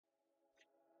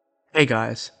Hey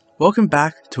guys, welcome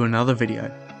back to another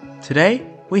video. Today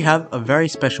we have a very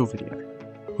special video.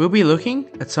 We'll be looking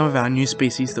at some of our new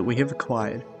species that we have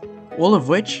acquired, all of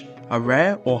which are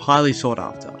rare or highly sought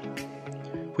after.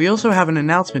 We also have an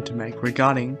announcement to make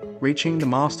regarding reaching the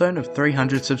milestone of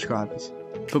 300 subscribers,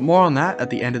 but more on that at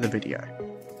the end of the video.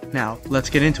 Now let's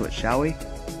get into it, shall we?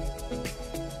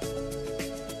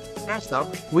 First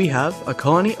up, we have a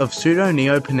colony of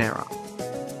Psuedoneoponera.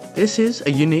 This is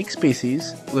a unique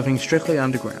species living strictly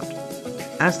underground.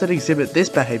 Ants that exhibit this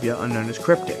behaviour are known as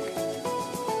cryptic.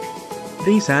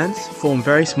 These ants form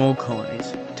very small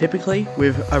colonies, typically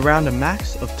with around a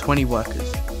max of 20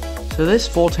 workers. So this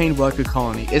 14 worker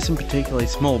colony isn't particularly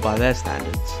small by their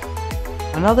standards.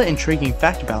 Another intriguing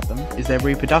fact about them is their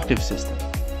reproductive system.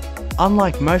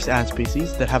 Unlike most ant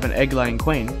species that have an egg-laying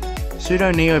queen,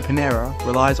 Psuedoneoponera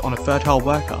relies on a fertile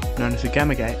worker known as a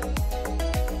gamete.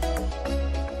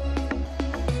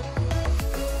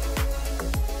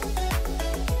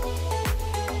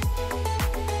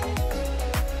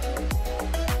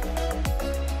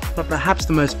 But perhaps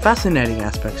the most fascinating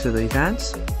aspects of these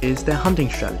ants is their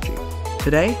hunting strategy.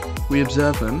 Today, we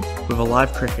observe them with a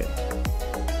live cricket,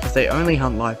 as they only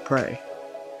hunt live prey.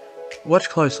 Watch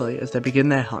closely as they begin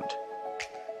their hunt.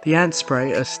 The ants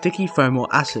spray a sticky foam or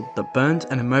acid that burns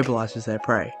and immobilizes their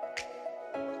prey.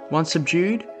 Once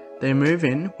subdued, they move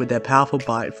in with their powerful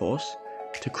bite force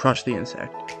to crush the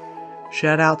insect.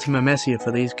 Shout out to Myrmecia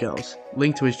for these girls,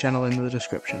 link to his channel in the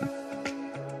description.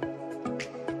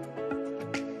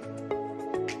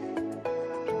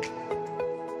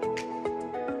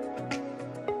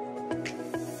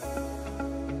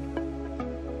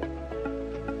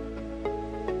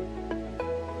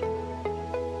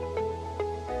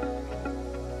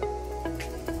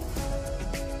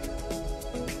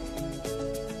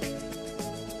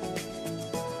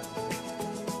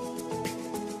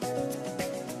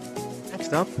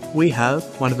 Next up, we have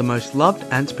one of the most loved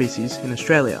ant species in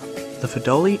Australia, the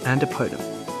Pheidole antipodum.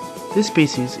 This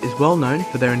species is well known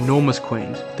for their enormous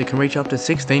queens that can reach up to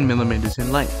 16mm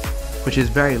in length, which is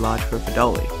very large for a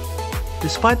Pheidole.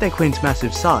 Despite their queen's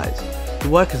massive size, the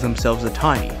workers themselves are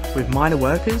tiny, with minor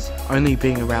workers only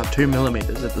being around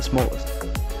 2mm at the smallest.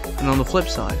 And on the flip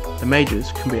side, the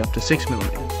majors can be up to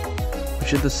 6mm,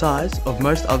 which is the size of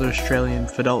most other Australian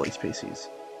Pheidole species.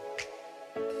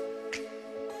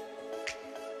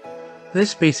 This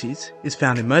species is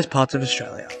found in most parts of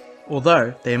Australia,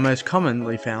 although they are most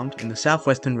commonly found in the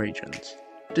southwestern regions.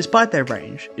 Despite their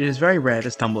range, it is very rare to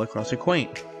stumble across a queen.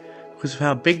 Because of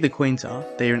how big the queens are,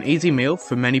 they are an easy meal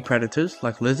for many predators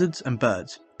like lizards and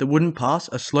birds that wouldn't pass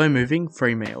a slow-moving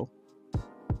free meal.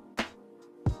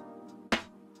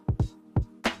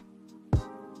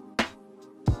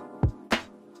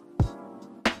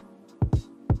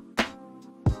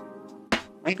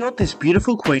 I got this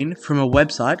beautiful queen from a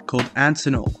website called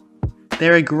Anno.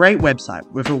 They're a great website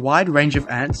with a wide range of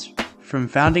ants from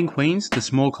founding queens to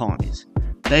small colonies.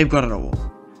 They've got it all.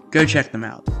 Go check them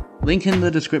out. Link in the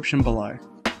description below.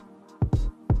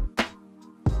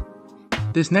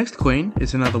 This next queen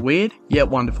is another weird yet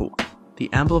wonderful one, the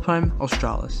Ambylopone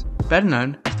australis, better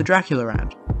known as the Dracula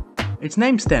ant. Its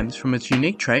name stems from its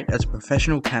unique trait as a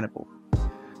professional cannibal.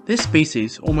 This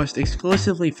species almost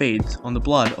exclusively feeds on the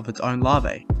blood of its own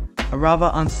larvae, a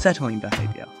rather unsettling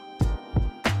behaviour.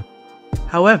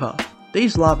 However,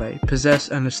 these larvae possess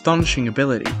an astonishing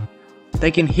ability. They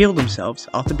can heal themselves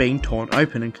after being torn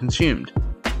open and consumed,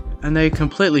 and they are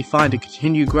completely fine to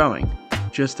continue growing,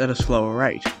 just at a slower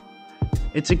rate.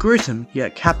 It's a gruesome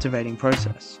yet captivating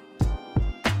process.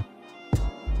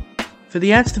 For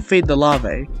the ants to feed the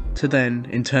larvae, to then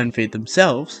in turn feed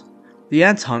themselves, the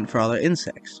ants hunt for other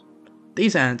insects.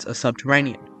 These ants are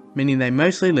subterranean, meaning they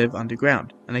mostly live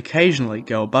underground and occasionally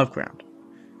go above ground.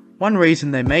 One reason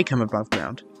they may come above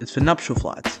ground is for nuptial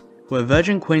flights, where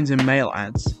virgin queens and male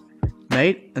ants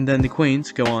mate and then the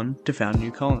queens go on to found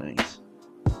new colonies.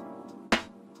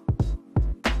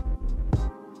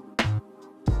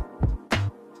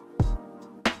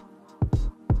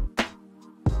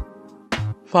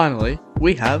 Finally,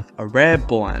 we have a rare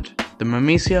bull ant, the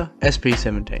Myrmecia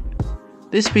sp17.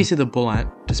 This species of bull ant,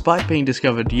 despite being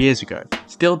discovered years ago,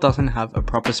 still doesn't have a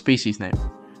proper species name,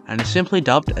 and is simply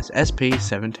dubbed as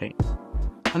sp17.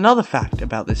 Another fact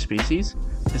about this species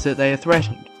is that they are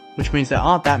threatened, which means there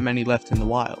aren't that many left in the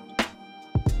wild.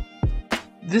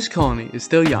 This colony is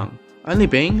still young, only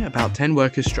being about 10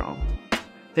 workers strong.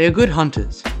 They are good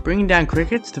hunters, bringing down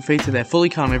crickets to feed to their fully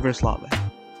carnivorous larvae.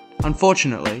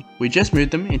 Unfortunately, we just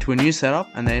moved them into a new setup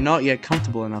and they are not yet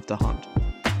comfortable enough to hunt.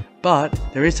 But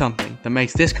there is something that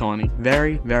makes this colony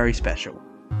very, very special.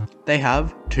 They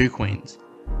have two queens.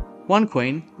 One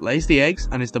queen lays the eggs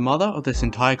and is the mother of this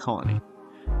entire colony.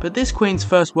 But this queen's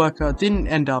first worker didn't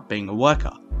end up being a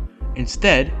worker.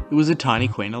 Instead, it was a tiny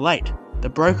queen elate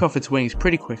that broke off its wings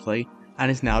pretty quickly and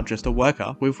is now just a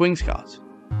worker with wing scars.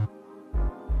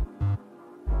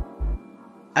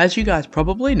 As you guys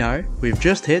probably know, we've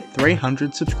just hit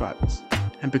 300 subscribers,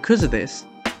 and because of this,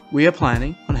 we are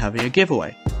planning on having a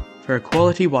giveaway for a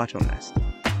quality whitehorn nest.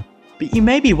 But you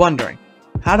may be wondering,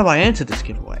 how do I enter this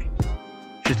giveaway?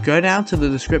 Just go down to the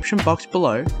description box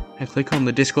below and click on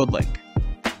the Discord link.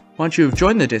 Once you have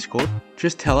joined the Discord,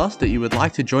 just tell us that you would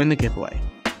like to join the giveaway.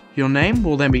 Your name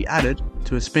will then be added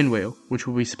to a spin wheel, which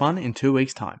will be spun in 2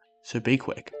 weeks' time, so be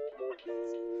quick.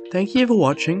 Thank you for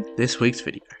watching this week's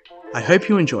video. I hope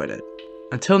you enjoyed it.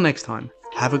 Until next time,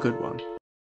 have a good one.